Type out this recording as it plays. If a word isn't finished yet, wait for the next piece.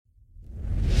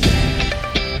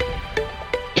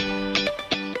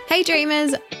Hey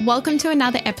dreamers, welcome to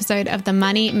another episode of the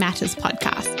Money Matters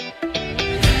podcast.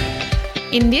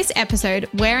 In this episode,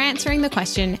 we're answering the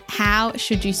question, how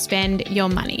should you spend your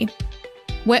money?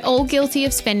 We're all guilty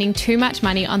of spending too much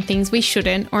money on things we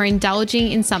shouldn't or indulging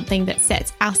in something that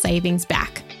sets our savings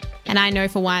back. And I know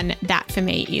for one, that for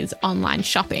me is online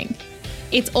shopping.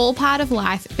 It's all part of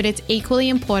life, but it's equally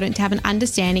important to have an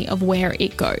understanding of where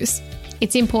it goes.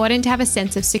 It's important to have a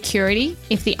sense of security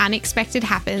if the unexpected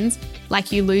happens,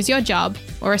 like you lose your job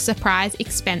or a surprise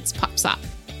expense pops up.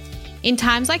 In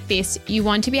times like this, you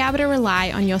want to be able to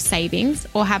rely on your savings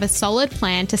or have a solid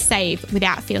plan to save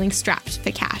without feeling strapped for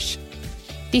cash.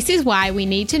 This is why we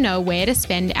need to know where to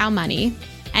spend our money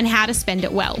and how to spend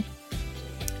it well.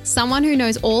 Someone who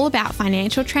knows all about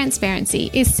financial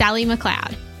transparency is Sally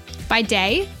McLeod. By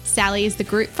day, Sally is the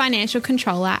Group Financial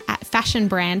Controller at fashion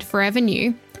brand Forever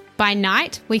New. By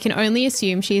night, we can only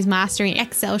assume she is mastering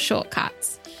Excel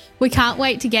shortcuts. We can't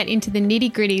wait to get into the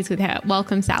nitty-gritties with her.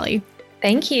 Welcome, Sally.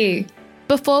 Thank you.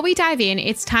 Before we dive in,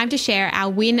 it's time to share our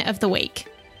win of the week.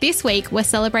 This week, we're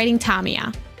celebrating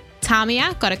Tamia.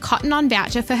 Tamia got a Cotton On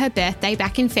voucher for her birthday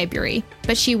back in February,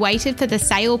 but she waited for the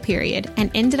sale period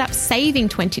and ended up saving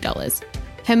 $20.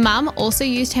 Her mum also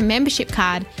used her membership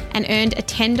card and earned a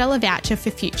 $10 voucher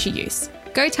for future use.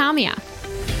 Go Tamia!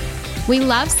 We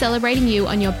love celebrating you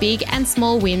on your big and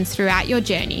small wins throughout your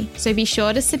journey, so be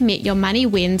sure to submit your money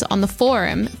wins on the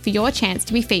forum for your chance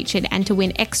to be featured and to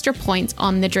win extra points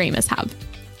on the Dreamers Hub.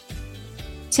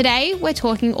 Today, we're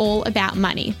talking all about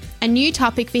money, a new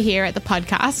topic for here at the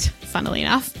podcast, funnily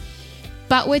enough,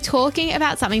 but we're talking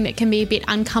about something that can be a bit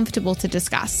uncomfortable to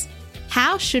discuss.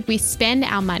 How should we spend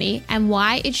our money and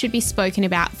why it should be spoken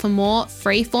about for more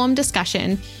free-form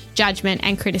discussion, judgment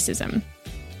and criticism.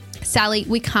 Sally,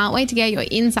 we can't wait to get your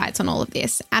insights on all of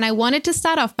this. And I wanted to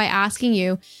start off by asking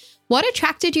you, what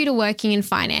attracted you to working in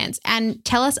finance? And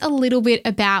tell us a little bit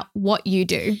about what you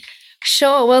do.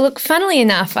 Sure. Well, look, funnily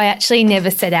enough, I actually never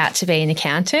set out to be an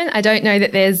accountant. I don't know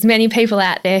that there's many people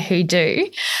out there who do.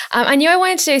 I knew I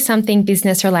wanted to do something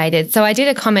business related. So I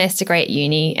did a commerce degree at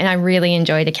uni and I really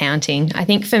enjoyed accounting. I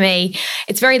think for me,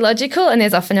 it's very logical and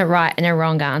there's often a right and a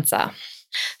wrong answer.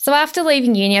 So after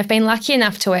leaving uni, I've been lucky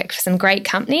enough to work for some great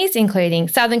companies, including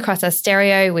Southern Cross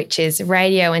Austereo, which is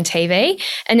radio and TV,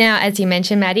 and now, as you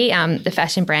mentioned, Maddie, the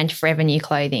fashion brand Forever New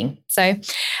Clothing. So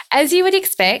as you would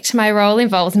expect, my role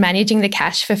involves managing the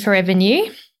cash for Forever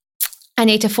New. I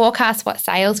need to forecast what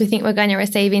sales we think we're going to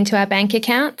receive into our bank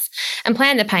accounts and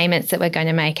plan the payments that we're going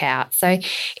to make out. So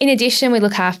in addition, we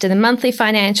look after the monthly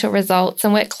financial results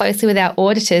and work closely with our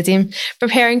auditors in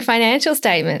preparing financial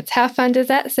statements. How fun does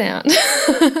that sound?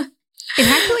 It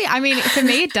actually, I mean, for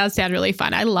me, it does sound really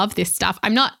fun. I love this stuff.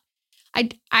 I'm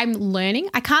learning.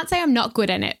 I can't say I'm not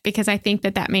good at it because I think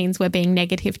that means we're being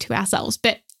negative to ourselves,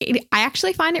 but I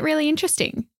actually find it really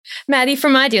interesting. Maddie,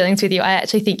 from my dealings with you, I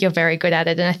actually think you're very good at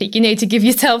it and I think you need to give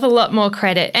yourself a lot more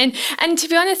credit. And to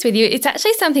be honest with you, it's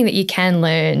actually something that you can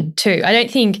learn too. I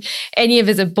don't think any of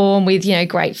us are born with,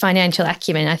 great financial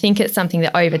acumen. I think it's something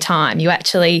that over time you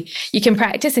can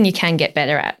practice and you can get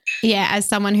better at. Yeah, as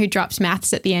someone who dropped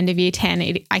maths at the end of year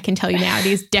 10, I can tell you now it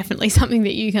is definitely something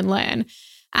that you can learn.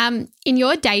 In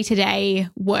your day-to-day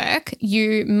work,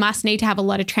 you must need to have a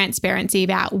lot of transparency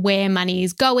about where money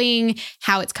is going,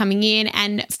 how it's coming in.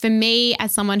 And for me,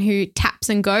 as someone who taps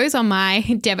and goes on my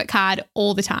debit card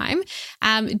all the time,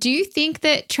 do you think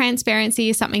that transparency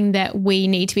is something that we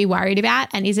need to be worried about?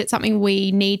 And is it something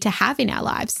we need to have in our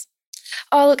lives?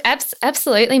 Oh, look,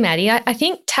 absolutely, Maddie. I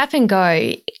think tap and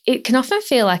go, it can often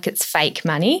feel like it's fake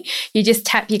money. You just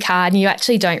tap your card and you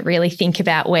actually don't really think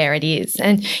about where it is.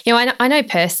 And, I know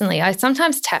personally, I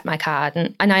sometimes tap my card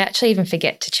and I actually even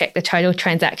forget to check the total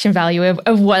transaction value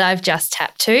of what I've just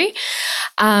tapped to.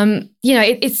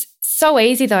 It's so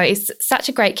easy though. It's such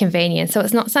a great convenience. So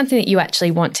it's not something that you actually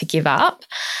want to give up.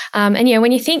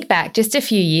 When you think back just a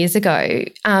few years ago,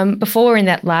 before we're in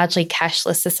that largely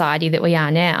cashless society that we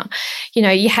are now,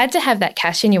 you had to have that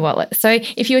cash in your wallet. So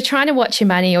if you were trying to watch your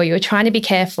money or you were trying to be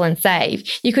careful and save,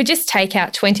 you could just take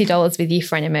out $20 with you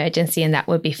for an emergency and that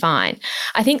would be fine.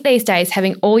 I think these days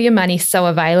having all your money so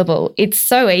available, it's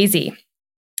so easy.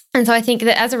 And so I think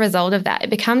that as a result of that, it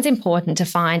becomes important to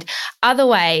find other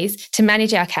ways to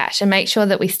manage our cash and make sure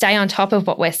that we stay on top of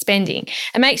what we're spending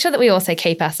and make sure that we also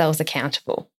keep ourselves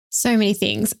accountable. So many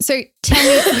things. So tell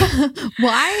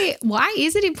me, why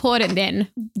is it important then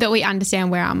that we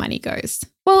understand where our money goes?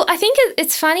 Well, I think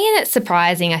it's funny and it's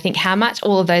surprising, I think, how much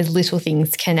all of those little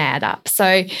things can add up.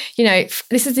 So,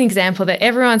 this is an example that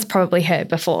everyone's probably heard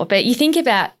before, but you think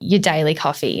about your daily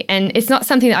coffee, and it's not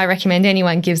something that I recommend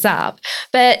anyone gives up,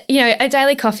 but, a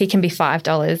daily coffee can be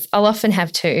 $5. I'll often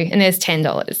have two, and there's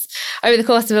 $10. Over the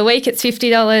course of a week, it's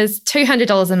 $50,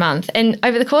 $200 a month. And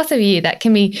over the course of a year, that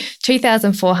can be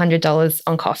 $2,400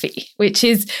 on coffee, which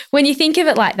is, when you think of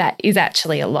it like that, is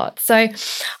actually a lot. So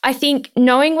I think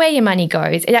knowing where your money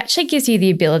goes, it actually gives you the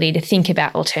ability to think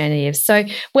about alternatives. So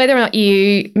whether or not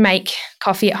you make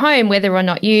coffee at home, whether or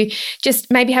not you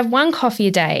just maybe have one coffee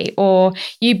a day, or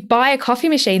you buy a coffee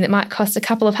machine that might cost a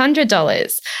couple of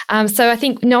 $100s. So I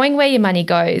think knowing where your money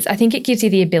goes, I think it gives you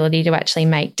the ability to actually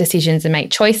make decisions and make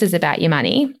choices about your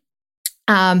money.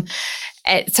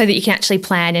 So that you can actually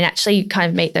plan and actually kind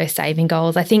of meet those saving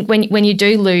goals. I think when you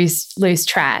do lose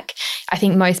track, I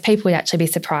think most people would actually be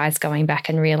surprised going back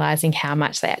and realising how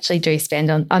much they actually do spend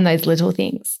on those little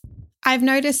things. I've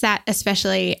noticed that,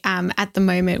 especially at the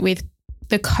moment with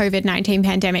the COVID-19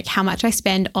 pandemic, how much I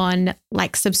spend on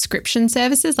like subscription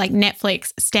services like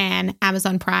Netflix, Stan,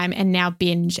 Amazon Prime, and now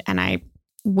Binge. And I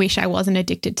wish I wasn't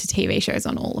addicted to TV shows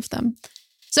on all of them.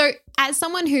 So as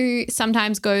someone who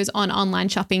sometimes goes on online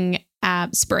shopping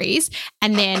sprees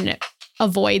and then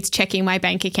avoids checking my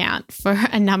bank account for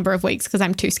a number of weeks because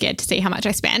I'm too scared to see how much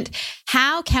I spent,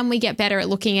 how can we get better at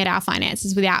looking at our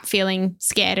finances without feeling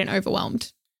scared and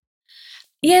overwhelmed?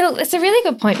 Yeah, look, it's a really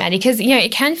good point, Maddie, because,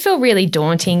 it can feel really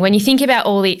daunting when you think about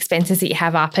all the expenses that you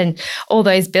have up and all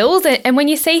those bills. And when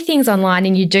you see things online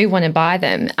and you do want to buy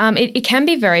them, it can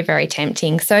be very, very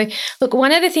tempting. So, look,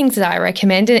 one of the things that I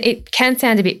recommend, and it can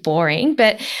sound a bit boring,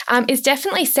 but is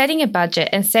definitely setting a budget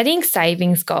and setting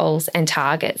savings goals and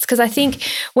targets. Because I think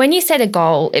when you set a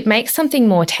goal, it makes something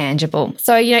more tangible.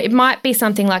 So, it might be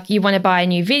something like you want to buy a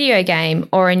new video game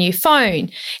or a new phone.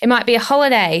 It might be a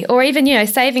holiday, or even,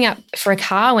 saving up for a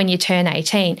car when you turn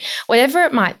 18, whatever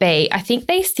it might be. I think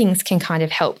these things can kind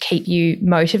of help keep you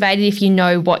motivated if you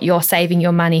know what you're saving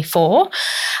your money for.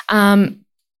 I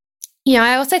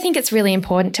also think it's really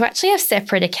important to actually have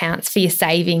separate accounts for your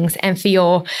savings and for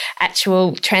your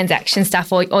actual transaction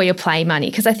stuff or your play money,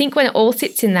 because I think when it all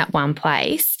sits in that one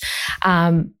place,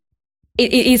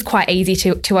 it is quite easy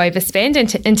to overspend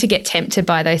and to get tempted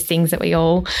by those things that we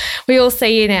all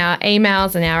see in our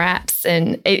emails and our apps.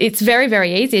 And it's very,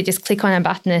 very easy to just click on a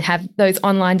button and have those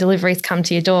online deliveries come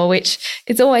to your door, which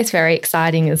is always very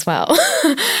exciting as well.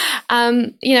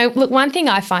 Look, one thing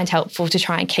I find helpful to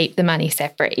try and keep the money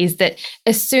separate is that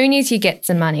as soon as you get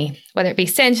some money, whether it be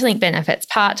Centrelink benefits,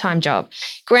 part-time job,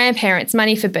 grandparents,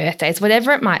 money for birthdays,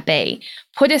 whatever it might be,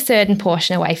 put a certain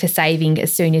portion away for saving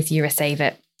as soon as you receive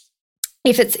it.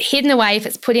 If it's hidden away, if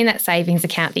it's put in that savings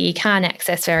account that you can't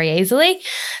access very easily,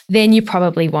 then you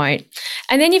probably won't.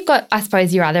 And then you've got, I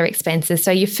suppose, your other expenses, so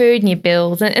your food and your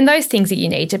bills and those things that you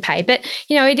need to pay. But,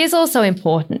 it is also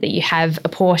important that you have a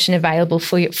portion available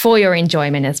for your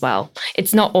enjoyment as well.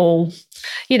 It's not all,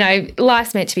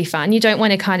 life's meant to be fun. You don't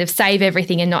want to kind of save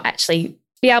everything and not actually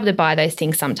be able to buy those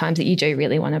things sometimes that you do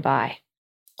really want to buy.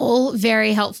 All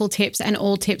very helpful tips, and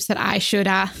all tips that I should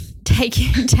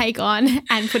take on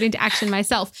and put into action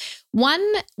myself.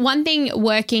 One thing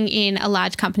working in a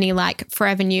large company like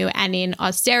Forever New and in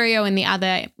Austereo and the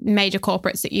other major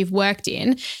corporates that you've worked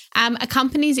in, a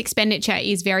company's expenditure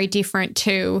is very different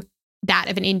to that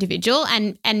of an individual,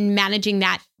 and managing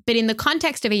that. But in the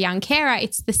context of a young carer,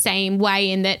 it's the same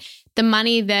way in that the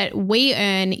money that we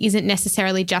earn isn't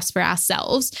necessarily just for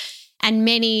ourselves. And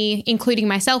many, including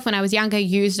myself when I was younger,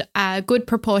 used a good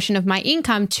proportion of my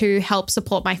income to help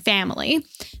support my family.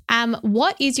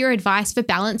 What is your advice for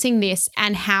balancing this,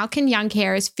 and how can young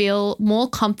carers feel more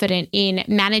confident in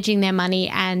managing their money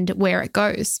and where it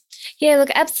goes? Yeah, look,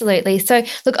 absolutely. So,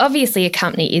 look, obviously a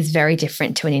company is very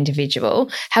different to an individual.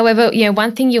 However,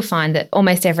 one thing you'll find that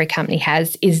almost every company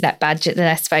has is that budget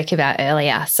that I spoke about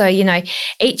earlier. So,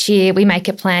 each year we make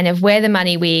a plan of where the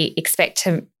money we expect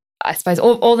to, I suppose,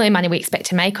 all the money we expect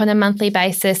to make on a monthly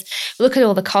basis, look at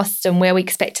all the costs and where we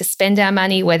expect to spend our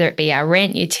money, whether it be our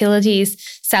rent, utilities,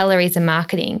 salaries and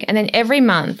marketing. And then every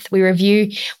month we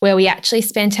review where we actually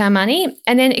spent our money.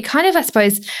 And then it kind of, I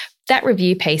suppose, that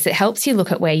review piece, it helps you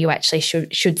look at where you actually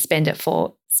should spend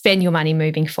your money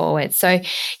moving forward. So,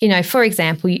 for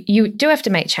example, you do have to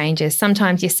make changes.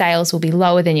 Sometimes your sales will be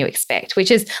lower than you expect,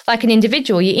 which is like an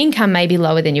individual, your income may be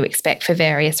lower than you expect for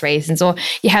various reasons, or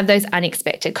you have those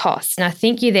unexpected costs. And I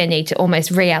think you then need to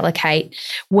almost reallocate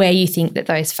where you think that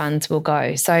those funds will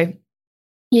go. So,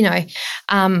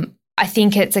 I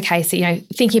think it's a case of,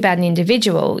 thinking about an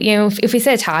individual, if we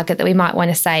set a target that we might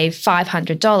want to save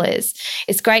 $500,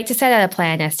 it's great to set out a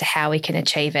plan as to how we can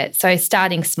achieve it. So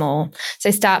starting small.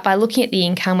 So start by looking at the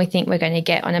income we think we're going to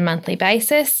get on a monthly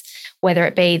basis, whether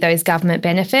it be those government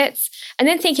benefits, and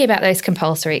then thinking about those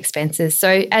compulsory expenses.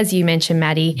 So as you mentioned,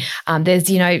 Maddie,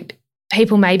 there's,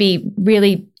 people may be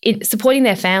really supporting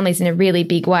their families in a really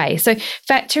big way. So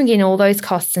factoring in all those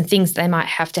costs and things they might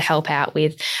have to help out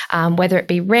with, whether it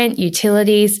be rent,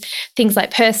 utilities, things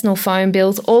like personal phone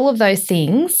bills, all of those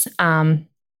things that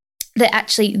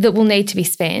will need to be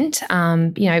spent,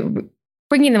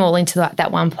 bringing them all into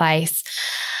that one place.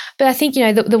 But I think,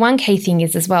 the one key thing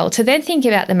is as well to then think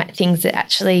about the things that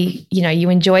actually, you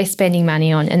enjoy spending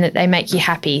money on and that they make you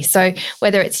happy. So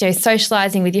whether it's,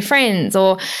 socialising with your friends,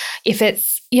 or if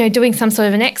it's, doing some sort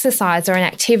of an exercise or an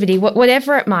activity,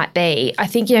 whatever it might be, I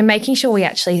think, making sure we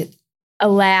actually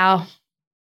allow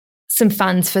some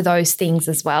funds for those things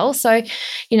as well. So,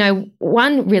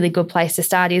 one really good place to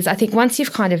start is, I think once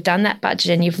you've kind of done that budget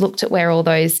and you've looked at where all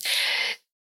those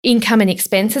income and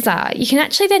expenses are, you can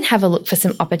actually then have a look for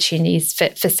some opportunities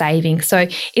for saving. So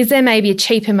is there maybe a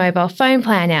cheaper mobile phone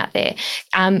plan out there?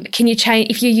 Can you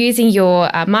change, if you're using your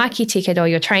Marquee ticket or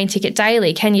your train ticket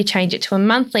daily, can you change it to a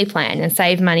monthly plan and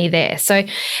save money there? So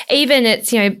even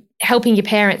it's, helping your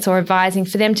parents or advising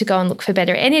for them to go and look for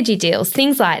better energy deals,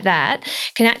 things like that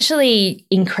can actually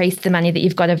increase the money that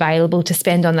you've got available to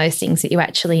spend on those things that you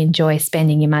actually enjoy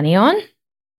spending your money on.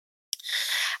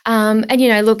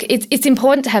 Look, it's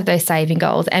important to have those saving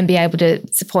goals and be able to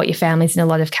support your families in a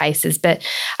lot of cases. But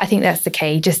I think that's the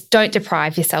key. Just don't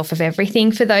deprive yourself of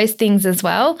everything for those things as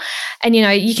well. And,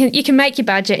 you can make your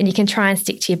budget and you can try and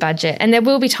stick to your budget. And there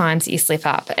will be times that you slip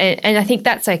up. And I think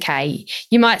that's okay.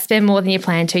 You might spend more than you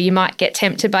plan to. You might get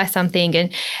tempted by something,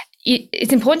 and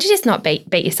it's important to just not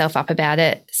beat yourself up about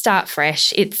it. Start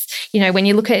fresh. It's, when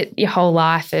you look at your whole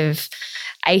life of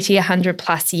 80, 100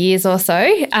 plus years or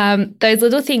so, those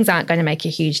little things aren't going to make a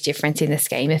huge difference in the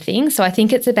scheme of things. So I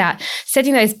think it's about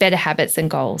setting those better habits and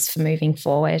goals for moving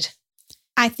forward.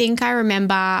 I think I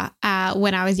remember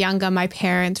when I was younger, my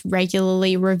parents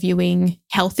regularly reviewing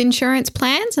health insurance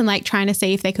plans and trying to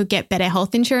see if they could get better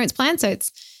health insurance plans. So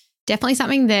it's definitely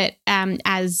something that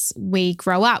as we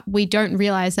grow up, we don't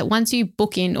realize that once you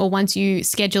book in or once you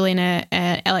schedule in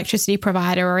a electricity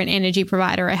provider or an energy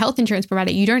provider or a health insurance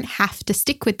provider, you don't have to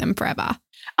stick with them forever.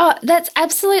 Oh, that's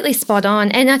absolutely spot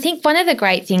on. And I think one of the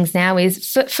great things now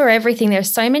is for everything,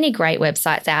 there's so many great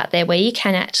websites out there where you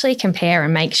can actually compare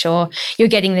and make sure you're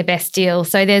getting the best deal.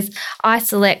 So there's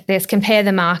iSelect, there's Compare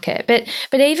the Market.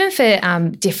 But even for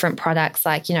different products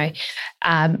like,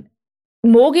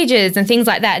 mortgages and things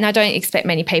like that. And I don't expect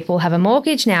many people have a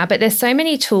mortgage now, but there's so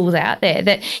many tools out there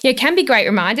that can be great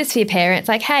reminders for your parents,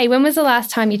 like, hey, when was the last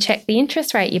time you checked the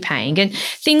interest rate you're paying? And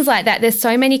things like that. There's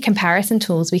so many comparison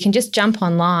tools. We can just jump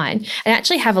online and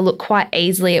actually have a look quite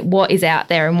easily at what is out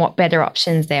there and what better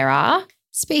options there are.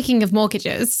 Speaking of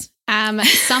mortgages,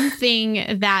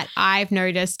 something that I've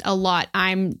noticed a lot,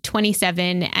 I'm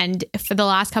 27, and for the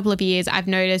last couple of years, I've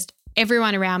noticed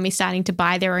everyone around me starting to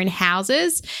buy their own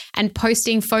houses and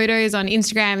posting photos on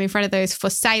Instagram in front of those for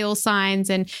sale signs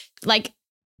and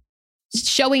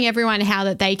showing everyone how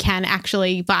that they can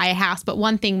actually buy a house. But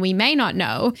one thing we may not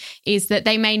know is that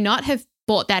they may not have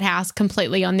bought that house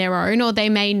completely on their own, or they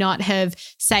may not have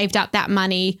saved up that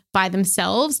money by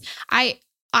themselves.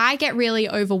 I get really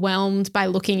overwhelmed by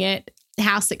looking at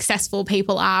how successful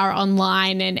people are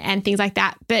online and things like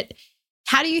that. But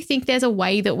how do you think there's a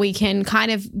way that we can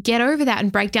kind of get over that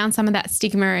and break down some of that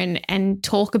stigma and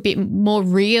talk a bit more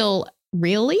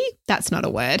really? That's not a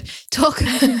word.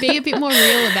 Be a bit more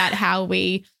real about how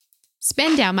we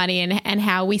spend our money and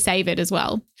how we save it as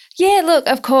well. Yeah, look,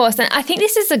 of course. And I think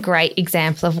this is a great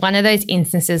example of one of those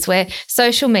instances where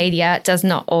social media does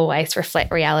not always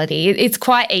reflect reality. It's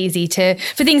quite easy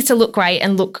for things to look great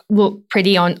and look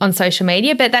pretty on social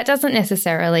media, but that doesn't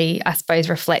necessarily, I suppose,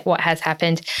 reflect what has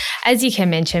happened. As you can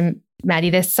mention,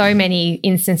 Maddie, there's so many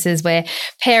instances where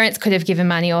parents could have given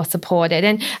money or supported,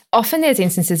 and often there's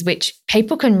instances which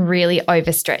people can really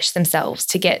overstretch themselves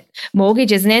to get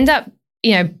mortgages and end up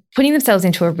putting themselves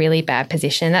into a really bad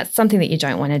position. That's something that you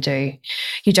don't want to do.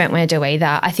 You don't want to do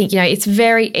either. I think, it's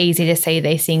very easy to see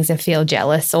these things and feel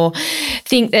jealous or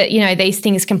think that, these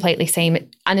things completely seem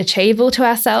unachievable to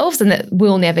ourselves and that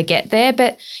we'll never get there.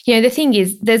 But, the thing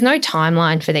is, there's no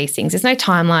timeline for these things. There's no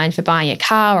timeline for buying a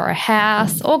car or a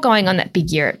house or going on that big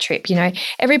Europe trip.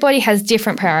 Everybody has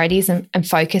different priorities and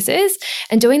focuses,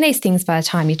 and doing these things by the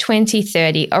time you're 20,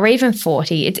 30 or even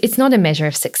 40, it's not a measure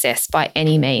of success by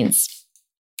any means.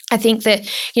 I think that,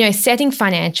 setting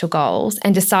financial goals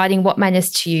and deciding what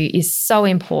matters to you is so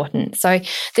important. So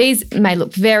these may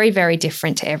look very, very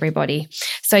different to everybody.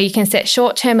 So you can set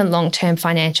short-term and long-term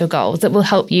financial goals that will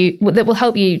help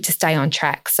you to stay on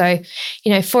track. So,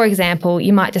 for example,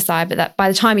 you might decide that by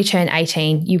the time you turn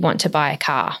 18, you want to buy a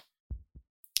car.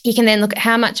 You can then look at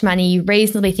how much money you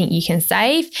reasonably think you can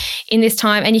save in this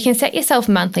time, and you can set yourself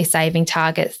monthly saving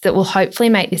targets that will hopefully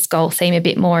make this goal seem a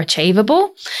bit more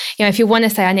achievable. If you want to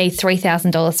say, I need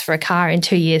 $3,000 for a car in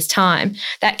 2 years' time,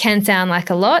 that can sound like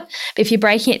a lot, but if you're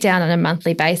breaking it down on a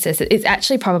monthly basis, it's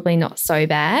actually probably not so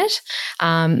bad.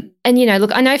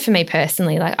 Look, I know for me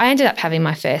personally, like I ended up having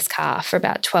my first car for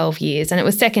about 12 years and it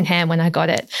was secondhand when I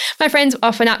got it. My friends were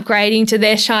often upgrading to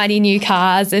their shiny new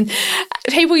cars, and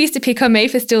people used to pick on me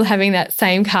for still having that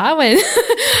same car when,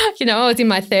 I was in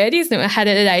my 30s and I had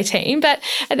it at 18. But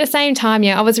at the same time,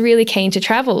 I was really keen to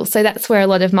travel. So that's where a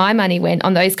lot of my money went,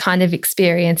 on those kind of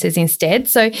experiences instead.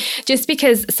 So just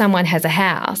because someone has a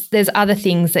house, there's other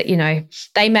things that,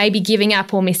 they may be giving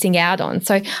up or missing out on.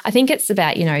 So I think it's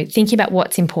about, thinking about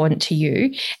what's important to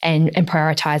you and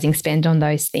prioritising spend on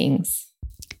those things.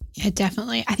 Yeah,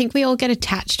 definitely. I think we all get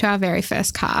attached to our very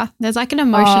first car. There's like an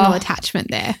emotional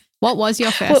attachment there. What was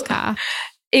your first car?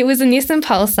 It was a Nissan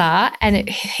Pulsar, and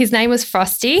his name was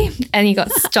Frosty, and he got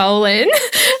stolen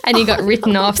and he got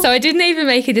written off. So I didn't even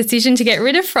make a decision to get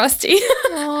rid of Frosty.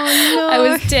 Oh, no. I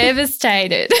was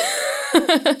devastated.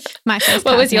 My first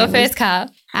car. What was your first car?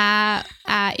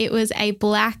 It was a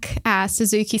black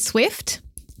Suzuki Swift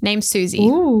named Susie.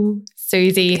 Ooh,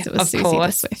 Susie, it was of Susie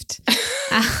course. The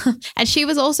Swift. And she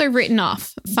was also written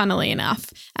off, funnily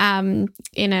enough,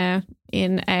 in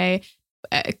a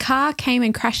car came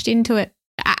and crashed into it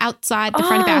outside the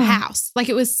front of our house. Like,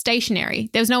 it was stationary.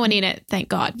 There was no one in it, thank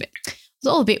God, but it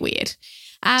was all a bit weird.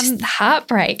 Just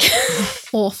heartbreak.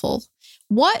 Awful.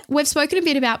 We've spoken a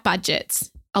bit about budgets,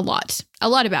 a lot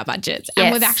about budgets. Yes,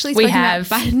 and we've actually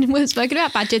spoken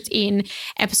about budgets in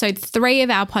episode 3 of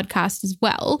our podcast as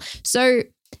well. So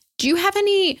do you have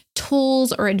any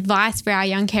tools or advice for our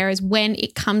young carers when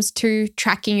it comes to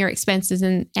tracking your expenses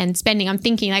and spending? I'm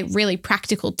thinking like really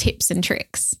practical tips and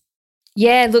tricks.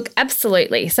 Yeah, look,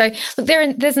 absolutely. So, look,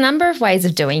 there's a number of ways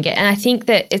of doing it, and I think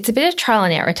that it's a bit of trial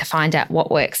and error to find out what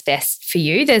works best for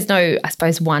you. There's no, I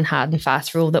suppose, one hard and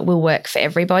fast rule that will work for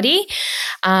everybody.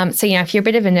 So, if you're a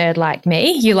bit of a nerd like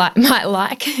me, you might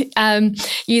like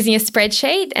using a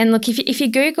spreadsheet. And look, if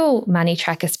you Google money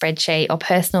tracker spreadsheet or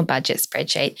personal budget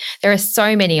spreadsheet, there are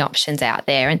so many options out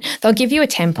there, and they'll give you a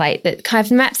template that kind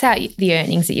of maps out the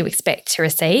earnings that you expect to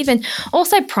receive, and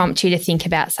also prompt you to think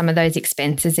about some of those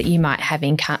expenses that you might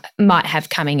have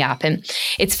coming up. And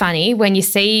it's funny, when you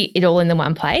see it all in the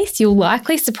one place, you'll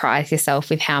likely surprise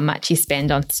yourself with how much you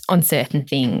spend on certain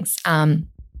things.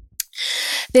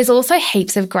 There's also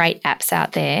heaps of great apps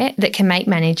out there that can make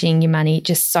managing your money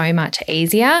just so much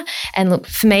easier. And look,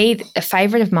 for me, a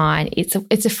favourite of mine, it's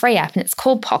a free app and it's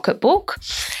called Pocketbook.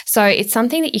 So it's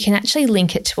something that you can actually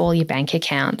link it to all your bank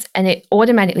accounts, and it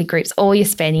automatically groups all your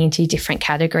spending into different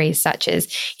categories such as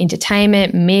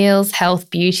entertainment, meals, health,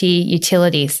 beauty,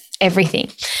 utilities, everything.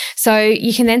 So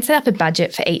you can then set up a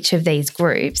budget for each of these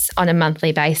groups on a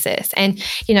monthly basis. And,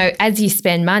 as you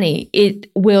spend money, it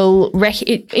will,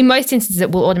 in most instances,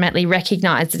 it will automatically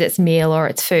recognise that it's meal or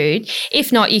it's food.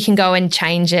 If not, you can go and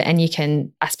change it and you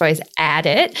can, I suppose, add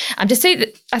it to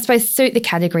suit the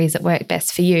categories that work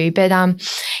best for you. But,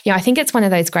 I think it's one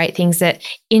of those great things that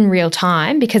in real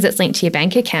time, because it's linked to your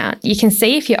bank account, you can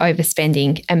see if you're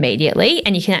overspending immediately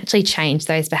and you can actually change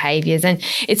those behaviours. And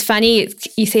it's funny,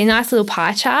 you see a nice little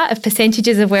pie chart of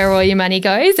percentages of where all your money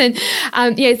goes. And,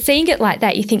 seeing it like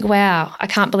that, you think, wow, I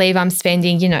can't believe I'm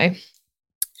spending,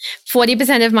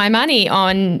 40% of my money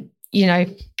on,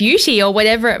 beauty or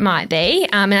whatever it might be.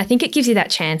 And I think it gives you that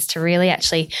chance to really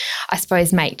actually, I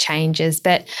suppose, make changes.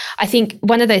 But I think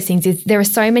one of those things is there are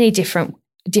so many different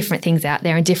things out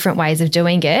there and different ways of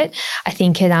doing it. I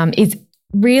think it is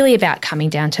really about coming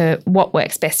down to what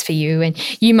works best for you.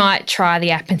 And you might try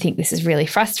the app and think this is really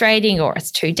frustrating or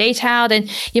it's too detailed. And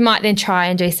you might then try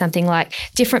and do something like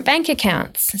different bank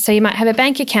accounts. So you might have a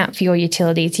bank account for your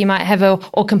utilities. You might have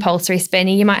or compulsory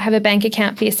spending. You might have a bank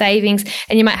account for your savings,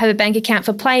 and you might have a bank account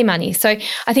for play money. So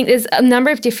I think there's a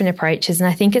number of different approaches, and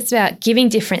I think it's about giving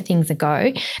different things a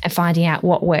go and finding out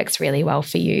what works really well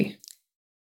for you.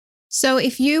 So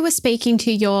if you were speaking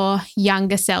to your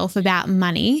younger self about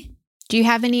money, do you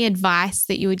have any advice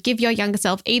that you would give your younger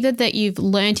self, either that you've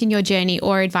learnt in your journey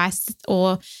or advice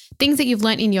or things that you've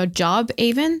learnt in your job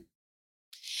even?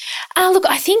 Look,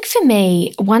 I think for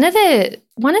me, one of the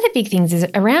big things is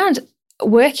around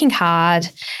working hard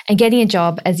and getting a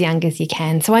job as young as you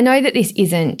can. So I know that this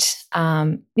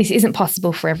isn't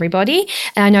possible for everybody.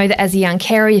 And I know that as a young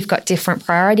carer, you've got different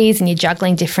priorities and you're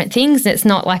juggling different things. And it's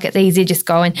not like it's easy to just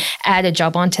go and add a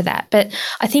job onto that. But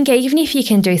I think even if you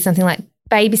can do something like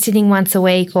babysitting once a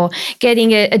week or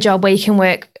getting a job where you can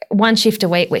work one shift a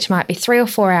week, which might be 3 or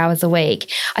 4 hours a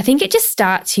week, I think it just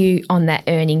starts you on that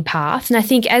earning path. And I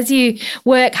think as you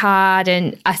work hard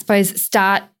and I suppose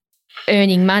start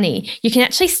earning money, you can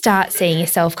actually start seeing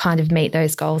yourself kind of meet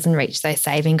those goals and reach those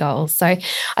saving goals. So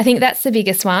I think that's the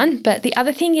biggest one. But the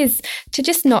other thing is to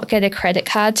just not get a credit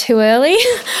card too early.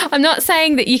 I'm not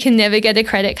saying that you can never get a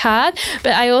credit card,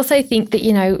 but I also think that,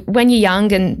 you know, when you're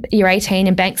young and you're 18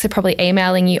 and banks are probably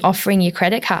emailing you, offering you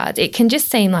credit cards, it can just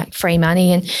seem like free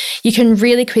money and you can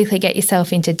really quickly get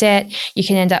yourself into debt. You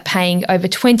can end up paying over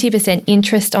 20%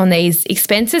 interest on these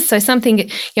expenses. So something, you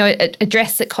know, a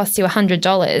dress that costs you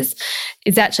 $100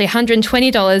 is actually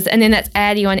 $120, and then that's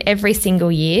adding on every single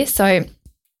year. So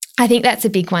I think that's a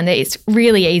big one that it's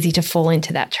really easy to fall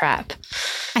into that trap.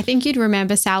 I think you'd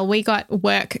remember, Sal, we got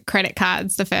work credit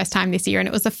cards the first time this year, and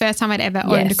it was the first time I'd ever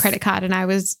owned a credit card, and I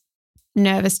was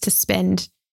nervous to spend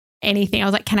anything. I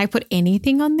was like, can I put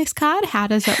anything on this card? How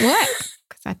does it work?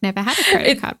 Because I'd never had a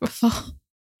credit card before.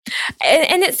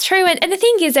 And it's true. And the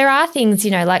thing is, there are things,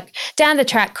 you know, like down the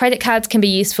track, credit cards can be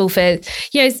useful for,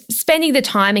 you know, spending the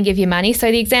time and give you money.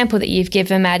 So the example that you've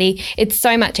given, Maddie, it's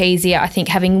so much easier, I think,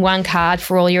 having one card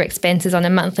for all your expenses on a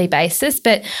monthly basis.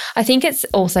 But I think it's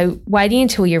also waiting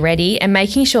until you're ready and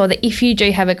making sure that if you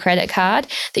do have a credit card,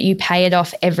 that you pay it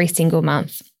off every single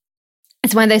month.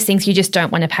 It's one of those things you just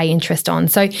don't want to pay interest on.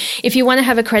 So if you want to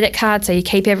have a credit card so you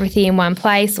keep everything in one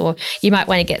place, or you might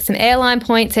want to get some airline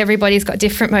points, everybody's got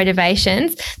different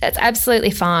motivations, that's absolutely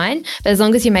fine. But as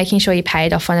long as you're making sure you pay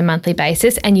it off on a monthly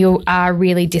basis and you are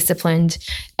really disciplined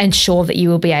and sure that you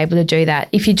will be able to do that.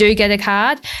 If you do get a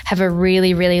card, have a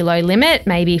really, really low limit,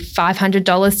 maybe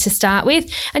 $500 to start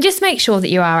with, and just make sure that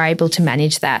you are able to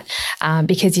manage that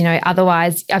because, you know,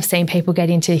 otherwise I've seen people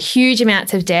get into huge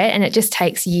amounts of debt and it just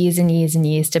takes years and years and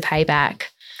years to pay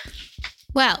back.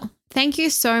 Well, thank you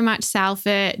so much, Sal,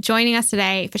 for joining us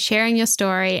today, for sharing your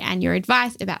story and your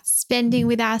advice about spending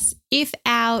with us. If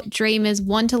our dreamers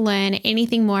want to learn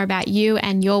anything more about you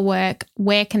and your work,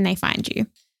 where can they find you?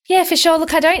 Yeah, for sure.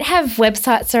 Look, I don't have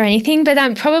websites or anything, but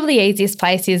probably the easiest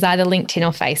place is either LinkedIn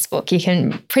or Facebook. You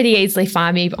can pretty easily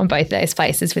find me on both those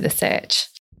places with a search.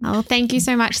 Oh, thank you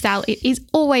so much, Sal. It is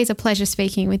always a pleasure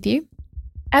speaking with you.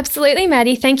 Absolutely,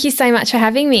 Maddie. Thank you so much for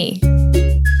having me.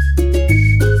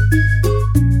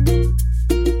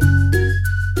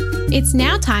 It's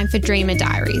now time for Dreamer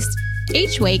Diaries.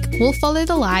 Each week, we'll follow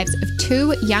the lives of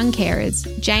two young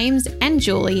carers, James and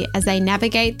Julie, as they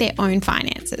navigate their own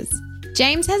finances.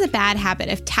 James has a bad habit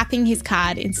of tapping his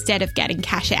card instead of getting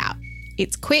cash out.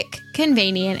 It's quick,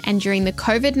 convenient, and during the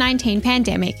COVID-19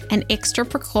 pandemic, an extra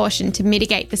precaution to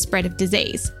mitigate the spread of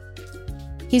disease.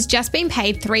 He's just been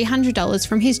paid $300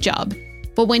 from his job,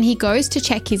 but when he goes to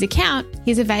check his account,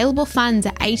 his available funds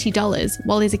are $80,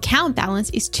 while his account balance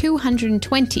is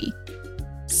 $220.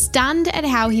 Stunned at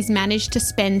how he's managed to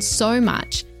spend so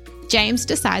much, James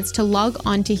decides to log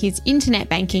onto his internet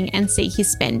banking and see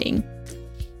his spending.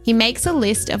 He makes a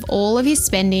list of all of his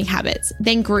spending habits,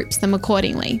 then groups them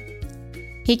accordingly.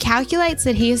 He calculates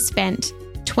that he has spent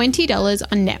 $20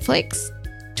 on Netflix,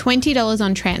 $20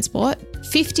 on transport,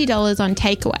 $50 on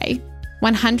takeaway,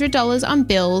 $100 on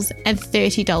bills, and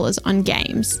 $30 on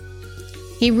games.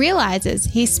 He realises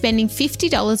he's spending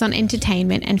 $50 on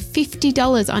entertainment and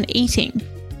 $50 on eating.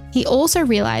 He also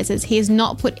realises he has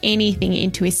not put anything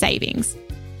into his savings.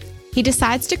 He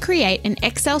decides to create an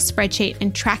Excel spreadsheet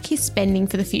and track his spending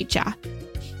for the future.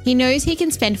 He knows he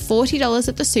can spend $40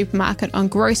 at the supermarket on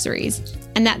groceries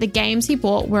and that the games he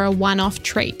bought were a one-off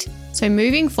treat. So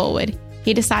moving forward,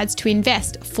 he decides to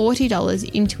invest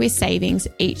 $40 into his savings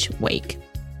each week.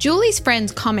 Julie's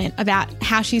friends comment about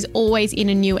how she's always in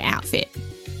a new outfit.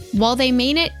 While they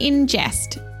mean it in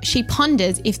jest, she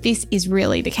ponders if this is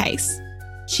really the case.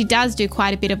 She does do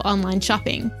quite a bit of online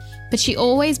shopping, but she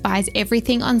always buys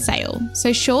everything on sale,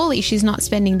 so surely she's not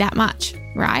spending that much,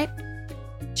 right?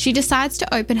 She decides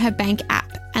to open her bank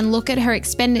app and look at her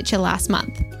expenditure last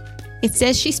month. It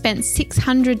says she spent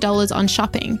 $600 on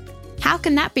shopping. How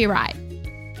can that be right?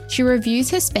 She reviews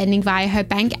her spending via her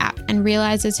bank app and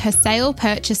realises her sale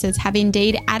purchases have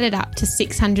indeed added up to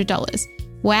 $600.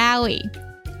 Wowee!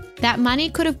 That money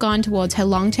could have gone towards her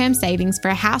long-term savings for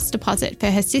a house deposit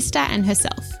for her sister and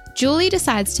herself. Julie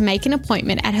decides to make an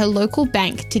appointment at her local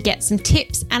bank to get some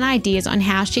tips and ideas on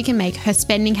how she can make her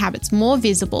spending habits more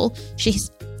visible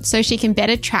so she can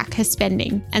better track her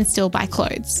spending and still buy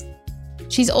clothes.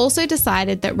 She's also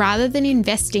decided that rather than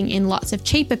investing in lots of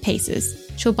cheaper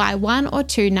pieces, she'll buy 1 or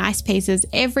 2 nice pieces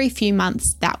every few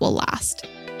months that will last.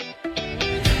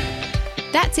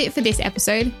 That's it for this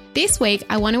episode. This week,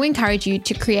 I want to encourage you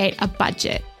to create a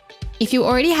budget. If you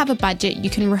already have a budget, you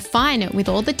can refine it with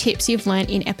all the tips you've learned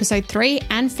in episode 3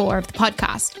 and 4 of the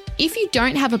podcast. If you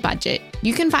don't have a budget,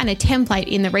 you can find a template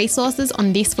in the resources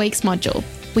on this week's module.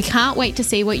 We can't wait to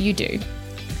see what you do.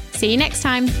 See you next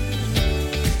time.